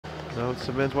Now it's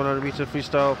the men's 100m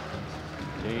freestyle.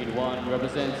 Lane 1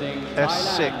 representing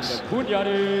S6. Thailand,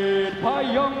 Bunyarit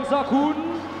Payong-sakul.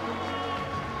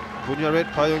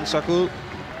 Bunyarit Payong-sakul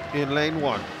in lane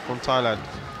 1 from Thailand.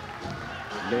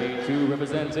 Lane 2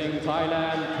 representing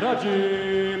Thailand,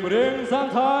 Prajim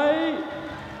Rengsanthai.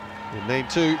 In lane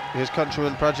 2, his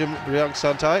countryman Prajim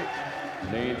Rengsanthai.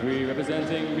 Lane 3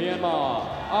 representing Myanmar,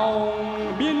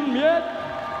 Aung Min Miet.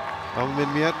 Aung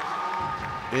Min Miet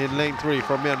in lane 3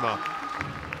 from Myanmar.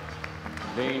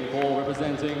 Lane 4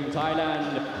 representing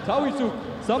Thailand, Tawisuk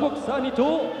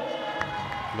Samuksanito.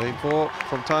 Lane 4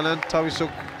 from Thailand,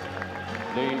 Tawisuk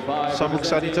Lane 5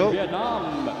 Samuksanito. representing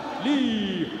Vietnam,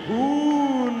 Lee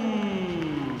Hun.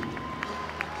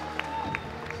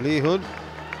 Lee Hun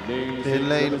in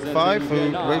lane 5,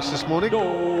 who raced this morning.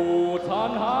 Do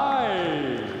Tan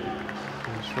Hai.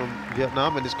 He's from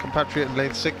Vietnam, and his compatriot in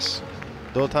lane 6,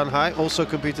 Do Tan Hai, also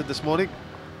competed this morning.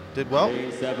 Did well.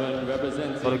 Lane 7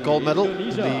 representing Got a gold medal in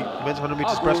Indonesia, the men's 100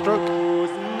 meters breaststroke.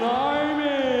 Agus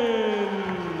Naimin.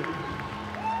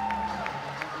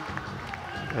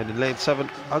 And in lane 7,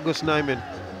 Agus Naimin.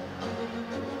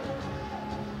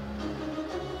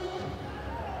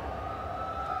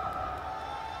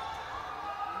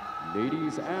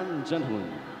 Ladies and gentlemen,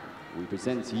 we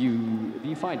present to you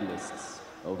the finalists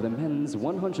of the men's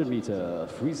 100-meter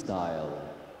freestyle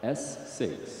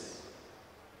S6.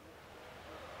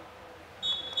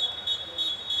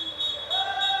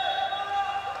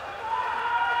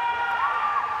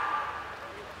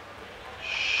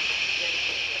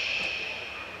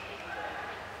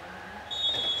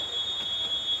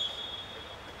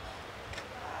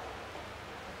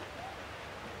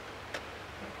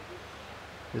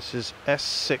 This is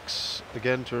S6,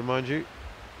 again to remind you.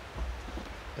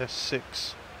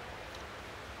 S6.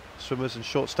 Swimmers in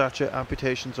short stature,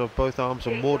 amputations of both arms,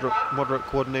 or moderate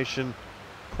coordination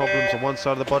problems on one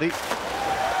side of the body. It's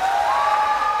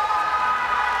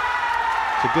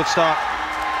a good start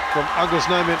from Agus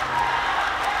Naimin.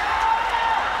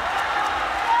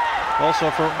 Also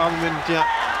from Aung Min Miet,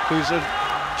 who's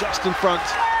just in front.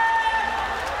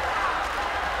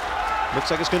 Looks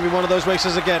like it's going to be one of those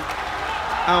races again.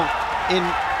 Aung in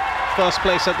first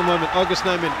place at the moment. Agus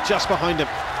Naimin just behind him.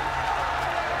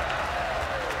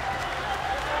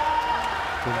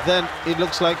 And then it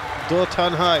looks like Do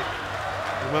Tan Hai.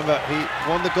 Remember, he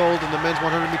won the gold in the men's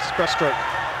 100 meters breaststroke.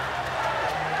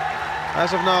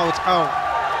 As of now, it's Aung,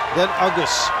 then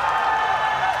Agus.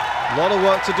 A lot of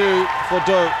work to do for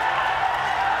Do.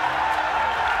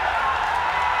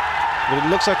 But it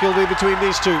looks like he'll be between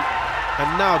these two. And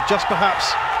now, just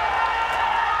perhaps,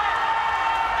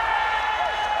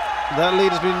 that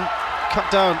lead has been cut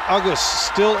down. Agus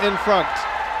still in front,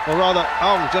 or rather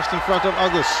Aung just in front of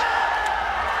Agus.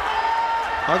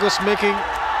 Agus making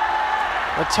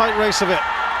a tight race of it.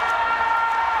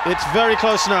 It's very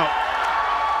close now.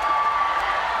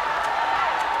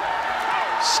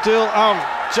 Still Aung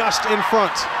just in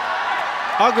front.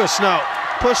 Agus now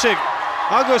pushing.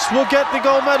 Agus will get the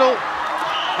gold medal.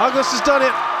 Agus has done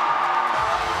it.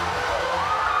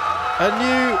 A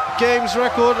new games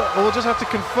record. We'll just have to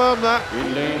confirm that.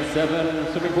 In lane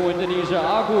 7, swimming for Indonesia,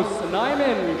 Agus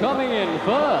Naimin coming in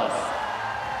first.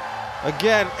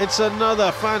 Again, it's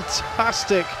another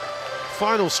fantastic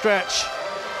final stretch.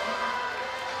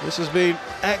 This has been an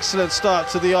excellent start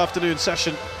to the afternoon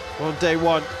session on day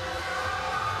 1.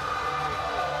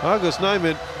 Agus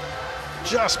Naimin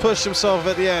just pushed himself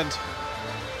at the end.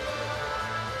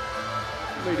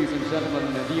 Ladies and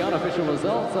gentlemen, the unofficial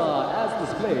results are as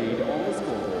displayed on the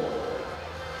scoreboard.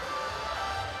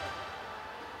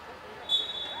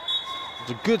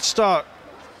 It's a good start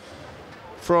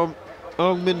from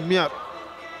Aung Min Miet.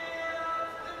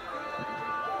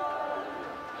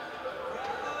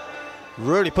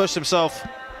 Really pushed himself.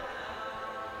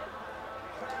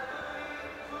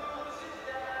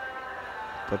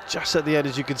 But just at the end,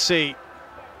 as you can see,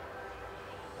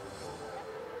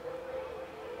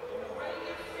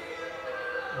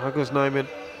 Agus Naimin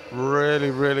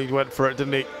really went for it,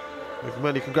 didn't he? With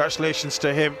many congratulations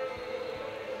to him.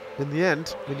 In the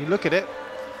end, when you look at it,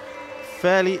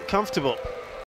 fairly comfortable.